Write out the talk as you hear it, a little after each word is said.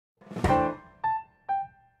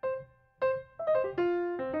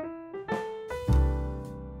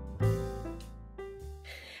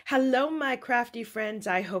Hello, my crafty friends.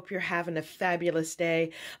 I hope you're having a fabulous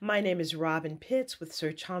day. My name is Robyn Pitts with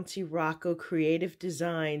Sir Chauncey Rocco Creative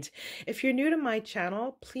Designs. If you're new to my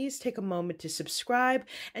channel, please take a moment to subscribe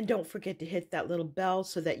and don't forget to hit that little bell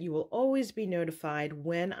so that you will always be notified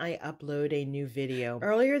when I upload a new video.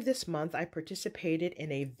 Earlier this month, I participated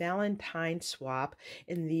in a Valentine swap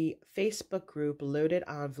in the Facebook group Loaded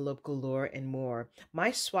Envelope Galore and More.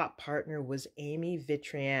 My swap partner was Amy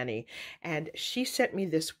Vitriani, and she sent me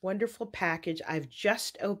this wonderful package. I've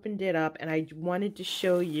just opened it up and I wanted to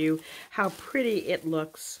show you how pretty it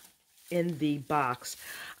looks in the box.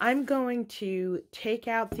 I'm going to take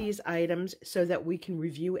out these items so that we can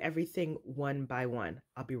review everything one by one.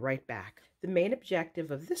 I'll be right back. The main objective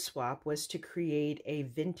of this swap was to create a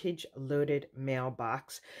vintage loaded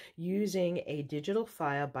mailbox using a digital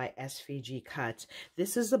file by SVG Cuts.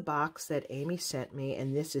 This is the box that Amy sent me,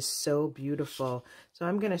 and this is so beautiful. So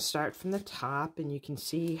I'm going to start from the top, and you can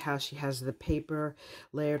see how she has the paper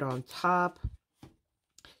layered on top.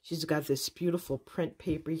 She's got this beautiful print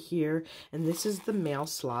paper here, and this is the mail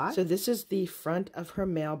slot. So this is the front of her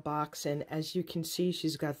mailbox, and as you can see,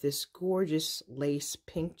 she's got this gorgeous lace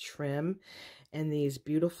pink trim and these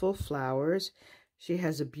beautiful flowers. She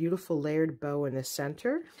has a beautiful layered bow in the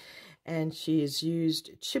center, and she has used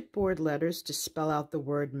chipboard letters to spell out the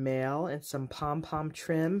word mail and some pom-pom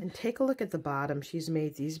trim. And take a look at the bottom. She's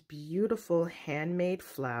made these beautiful handmade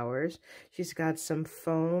flowers. She's got some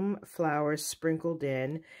foam flowers sprinkled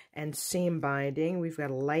in and seam binding. We've got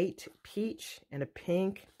a light peach and a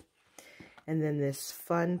pink, and then this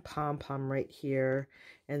fun pom-pom right here,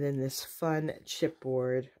 and then this fun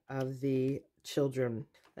chipboard of the children.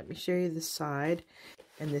 Let me show you the side.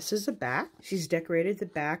 And this is the back. She's decorated the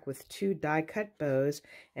back with two die-cut bows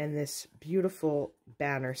and this beautiful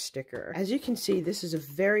banner sticker. As you can see, this is a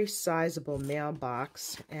very sizable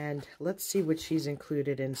mailbox, and let's see what she's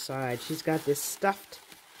included inside. She's got this stuffed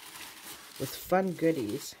with fun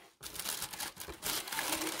goodies.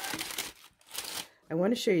 I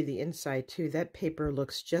want to show you the inside too. That paper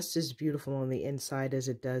looks just as beautiful on the inside as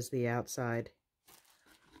it does the outside.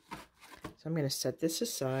 So I'm going to set this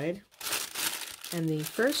aside. And the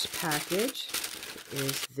first package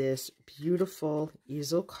is this beautiful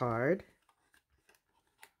easel card.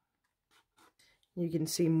 You can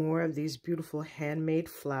see more of these beautiful handmade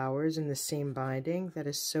flowers in the seam binding. That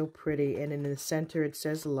is so pretty. And in the center it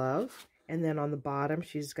says love. And then on the bottom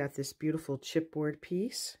she's got this beautiful chipboard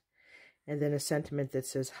piece. And then a sentiment that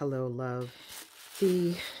says hello, love.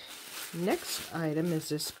 The next item is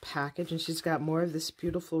this package, and she's got more of this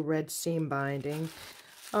beautiful red seam binding.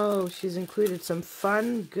 Oh, she's included some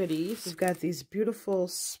fun goodies. We've got these beautiful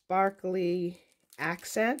sparkly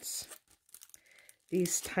accents,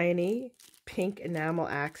 these tiny pink enamel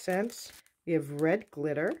accents. We have red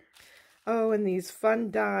glitter. Oh, and these fun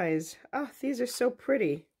dies. Oh, these are so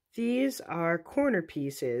pretty. These are corner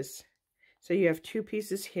pieces. So you have two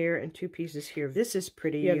pieces here and two pieces here. This is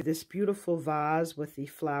pretty. You have this beautiful vase with the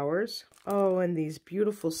flowers. Oh, and these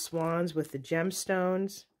beautiful swans with the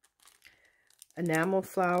gemstones. Enamel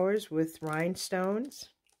flowers with rhinestones,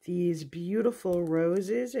 these beautiful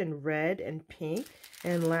roses in red and pink,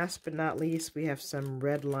 and last but not least, we have some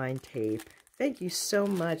red line tape. Thank you so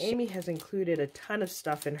much. Amy has included a ton of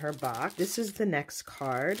stuff in her box. This is the next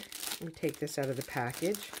card. Let me take this out of the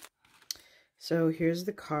package. So here's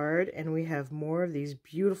the card, and we have more of these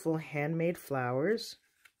beautiful handmade flowers.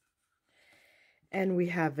 And we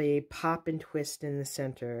have a pop and twist in the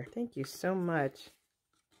center. Thank you so much.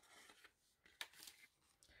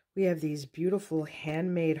 We have these beautiful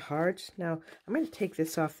handmade hearts. Now, I'm going to take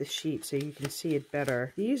this off the sheet so you can see it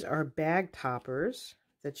better. These are bag toppers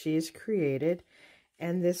that she has created,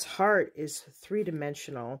 and this heart is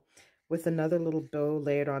three-dimensional with another little bow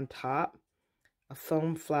layered on top, a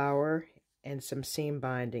foam flower, and some seam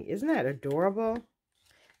binding. Isn't that adorable?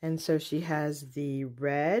 And so she has the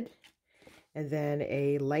red and then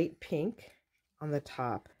a light pink on the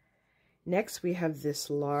top. Next, we have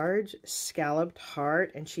this large scalloped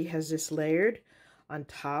heart, and she has this layered on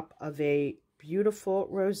top of a beautiful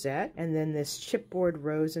rosette, and then this chipboard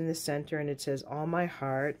rose in the center, and it says, all my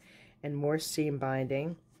heart, and more seam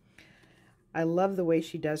binding. I love the way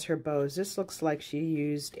she does her bows. This looks like she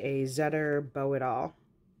used a Zetter bow-it-all.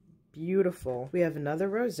 Beautiful. We have another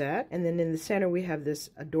rosette, and then in the center we have this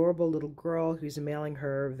adorable little girl who's mailing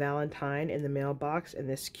her Valentine in the mailbox, and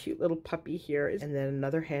this cute little puppy here, and then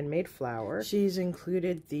another handmade flower. She's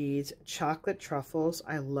included these chocolate truffles.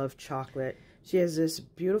 I love chocolate. She has this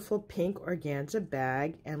beautiful pink organza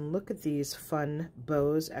bag, and look at these fun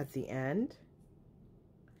bows at the end.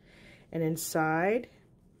 And inside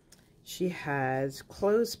she has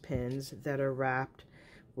clothespins that are wrapped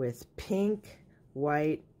with pink,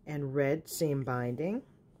 white, and red seam binding.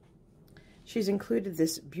 She's included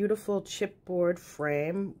this beautiful chipboard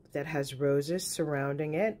frame that has roses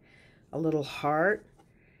surrounding it, a little heart,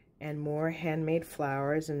 and more handmade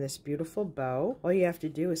flowers in this beautiful bow. All you have to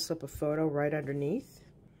do is slip a photo right underneath.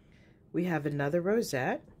 We have another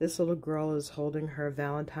rosette. This little girl is holding her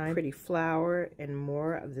Valentine, pretty flower, and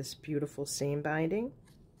more of this beautiful seam binding.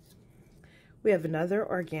 We have another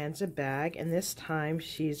organza bag, and this time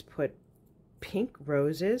she's put pink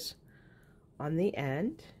roses on the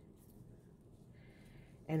end.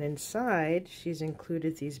 And inside, she's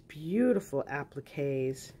included these beautiful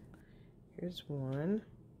appliques. Here's one.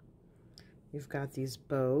 You've got these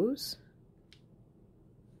bows.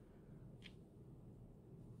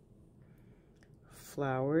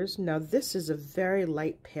 Flowers. Now this is a very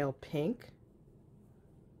light pale pink.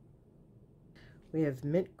 We have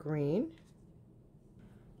mint green.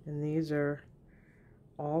 And these are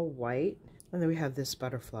all white. And then we have this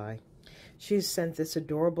butterfly. She's sent this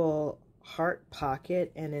adorable heart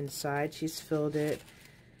pocket, and inside she's filled it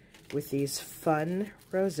with these fun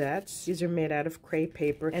rosettes. These are made out of crepe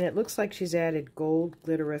paper, and it looks like she's added gold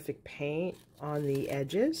glitterific paint on the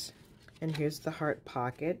edges. And here's the heart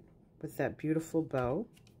pocket with that beautiful bow.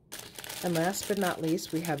 And last but not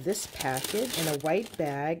least, we have this package in a white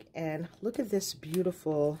bag, and look at this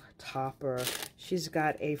beautiful topper. She's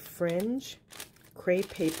got a fringe crepe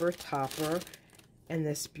paper topper and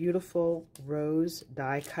this beautiful rose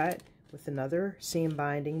die cut with another seam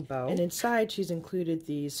binding bow. And inside she's included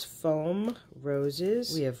these foam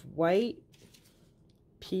roses. We have white,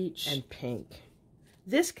 peach, and pink.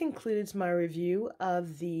 This concludes my review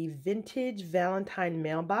of the vintage Valentine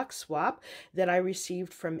mailbox swap that I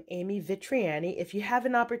received from Amy Vitriani. If you have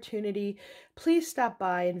an opportunity, please stop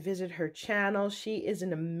by and visit her channel. She is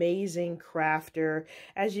an amazing crafter,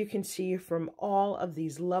 as you can see from all of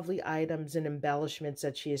these lovely items and embellishments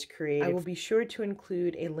that she has created. I will be sure to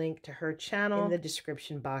include a link to her channel in the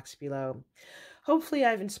description box below. Hopefully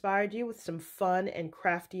I've inspired you with some fun and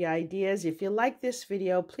crafty ideas. If you like this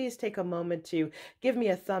video, please take a moment to give me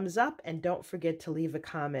a thumbs up and don't forget to leave a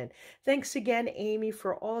comment. Thanks again, Amy,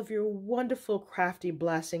 for all of your wonderful crafty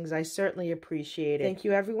blessings. I certainly appreciate it. Thank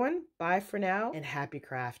you, everyone. Bye for now and happy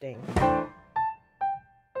crafting.